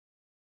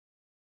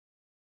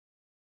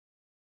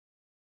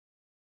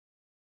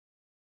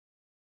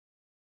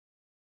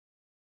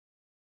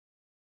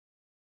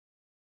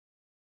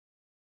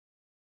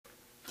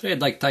Today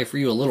I'd like to tie for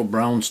you a little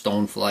brown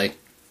stonefly.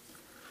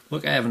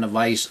 What I have in the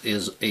vise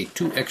is a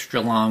 2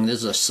 extra long. This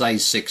is a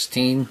size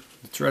 16.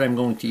 The thread I'm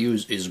going to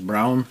use is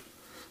brown.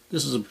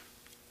 This is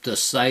the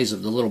size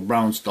of the little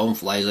brown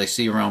stoneflies I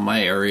see around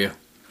my area.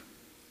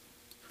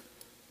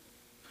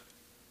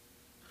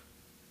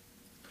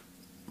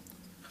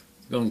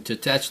 I'm going to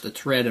attach the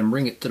thread and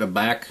bring it to the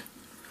back.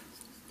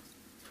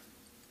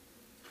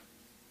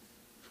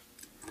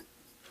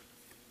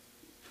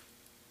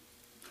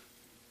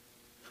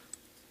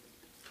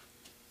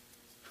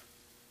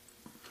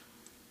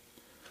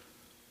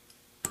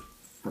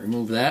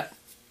 Remove that.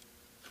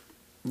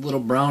 Little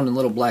brown and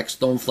little black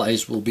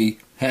stoneflies will be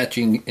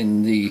hatching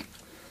in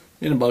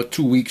about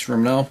 2 weeks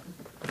from now.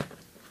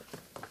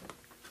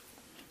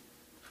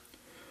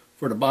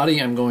 For the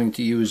body, I'm going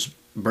to use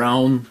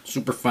brown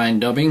superfine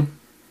dubbing.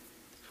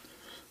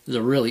 This is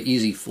a really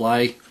easy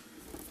fly.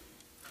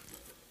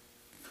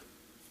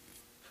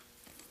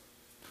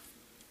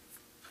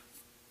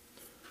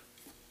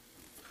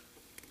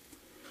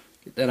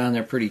 Get that on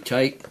there pretty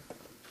tight.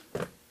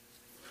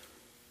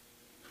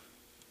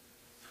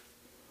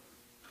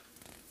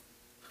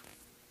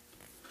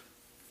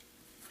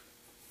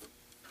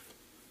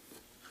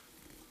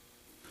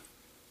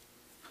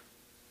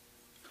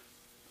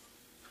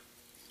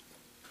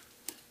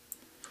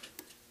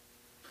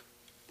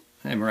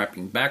 I'm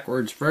wrapping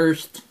backwards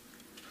first.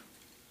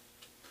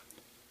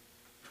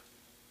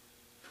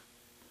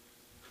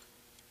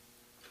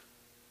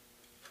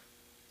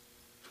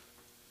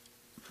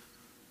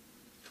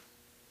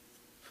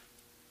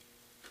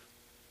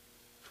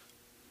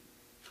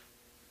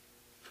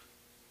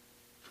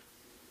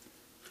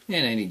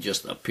 And I need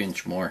just a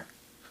pinch more.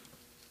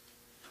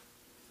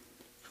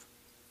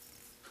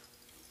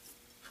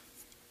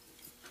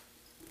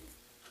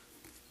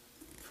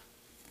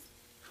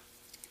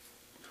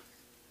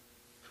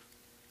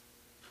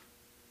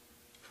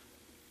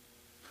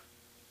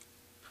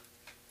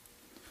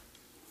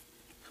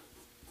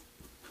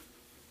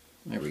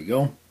 There we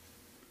go.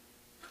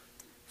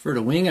 For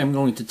the wing, I'm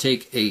going to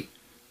take a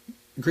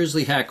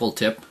grizzly hackle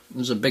tip.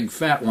 This is a big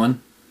fat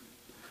one.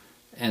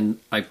 And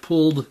I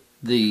pulled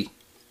the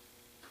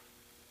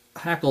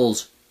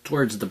hackles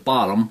towards the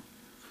bottom. I'm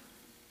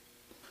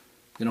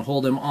going to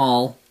hold them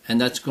all,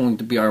 and that's going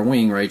to be our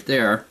wing right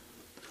there.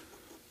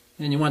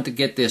 And you want to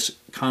get this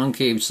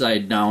concave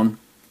side down.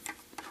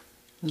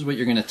 This is what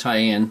you're going to tie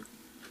in.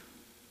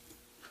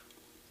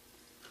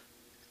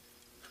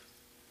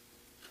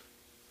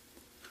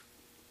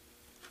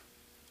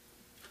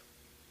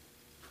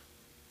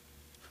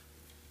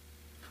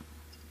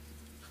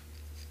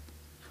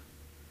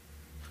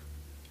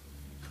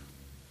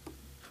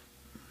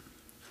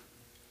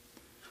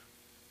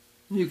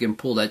 You can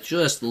pull that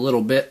just a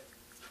little bit.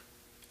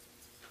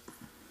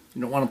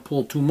 You don't want to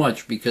pull too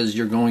much because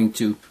you're going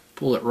to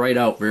pull it right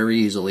out very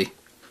easily.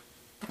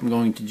 I'm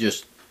going to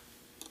just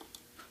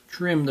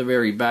trim the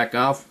very back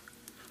off.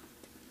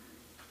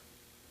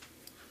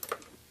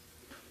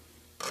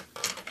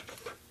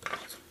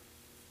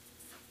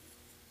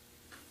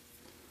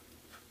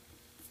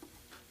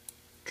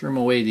 Trim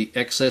away the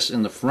excess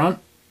in the front.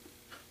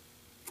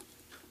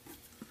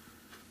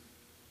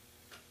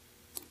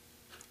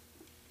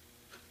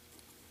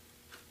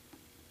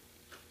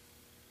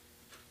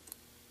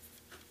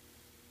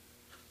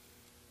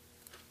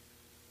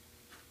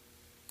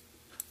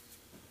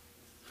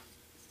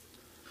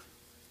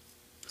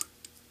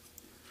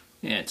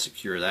 And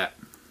secure that.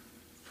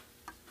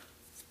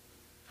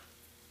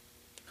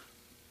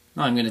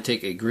 Now I'm going to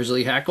take a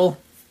grizzly hackle.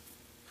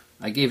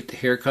 I gave it the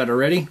haircut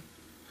already. I'm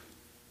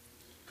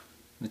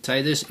going to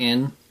tie this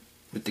in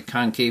with the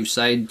concave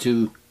side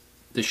to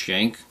the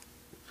shank.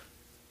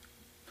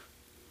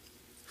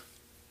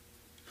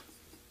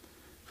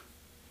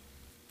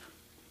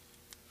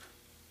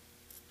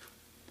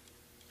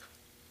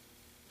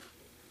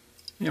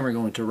 And we're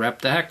going to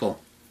wrap the hackle.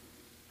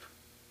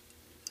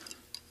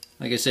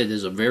 Like I said, this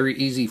is a very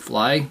easy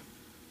fly.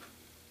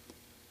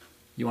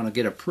 You want to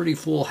get a pretty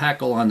full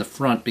hackle on the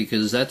front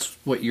because that's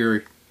what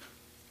you're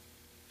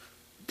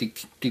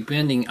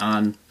depending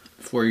on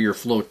for your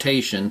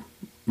flotation,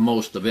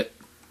 most of it.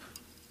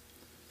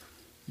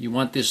 You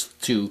want this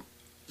to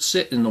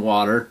sit in the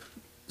water,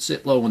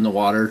 sit low in the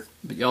water,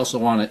 but you also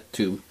want it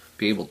to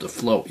be able to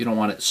float. You don't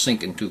want it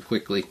sinking too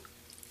quickly.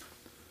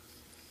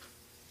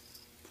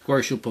 Of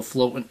course, you'll put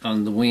floating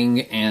on the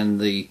wing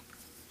and the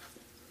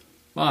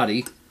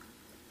body.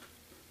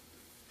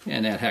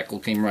 And that hackle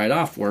came right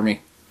off for me.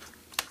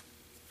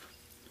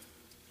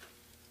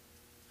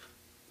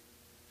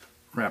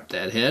 Wrap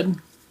that head.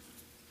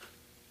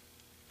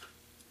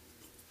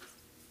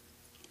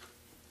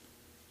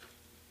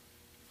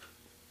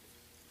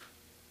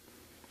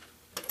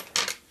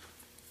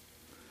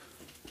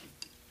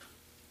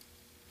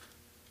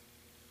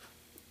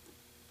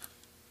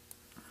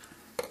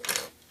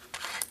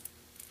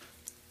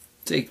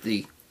 Take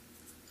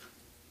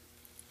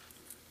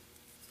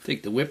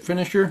the whip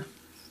finisher.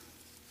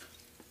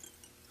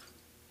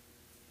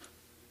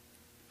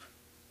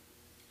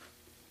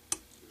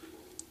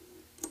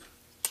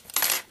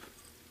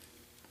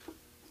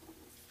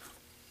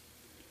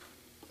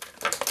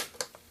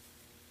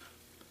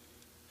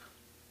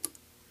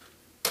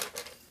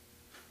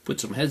 Put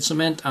some head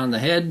cement on the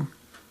head.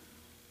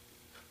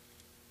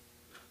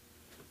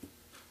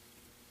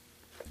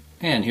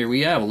 And here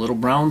we have a little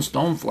brown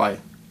stonefly.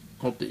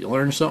 Hope that you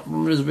learned something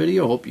from this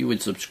video. Hope you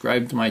would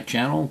subscribe to my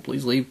channel.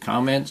 Please leave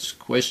comments,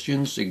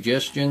 questions,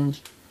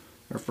 suggestions,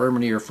 refer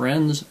me to your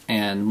friends.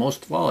 And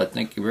most of all, I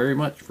thank you very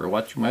much for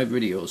watching my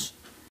videos.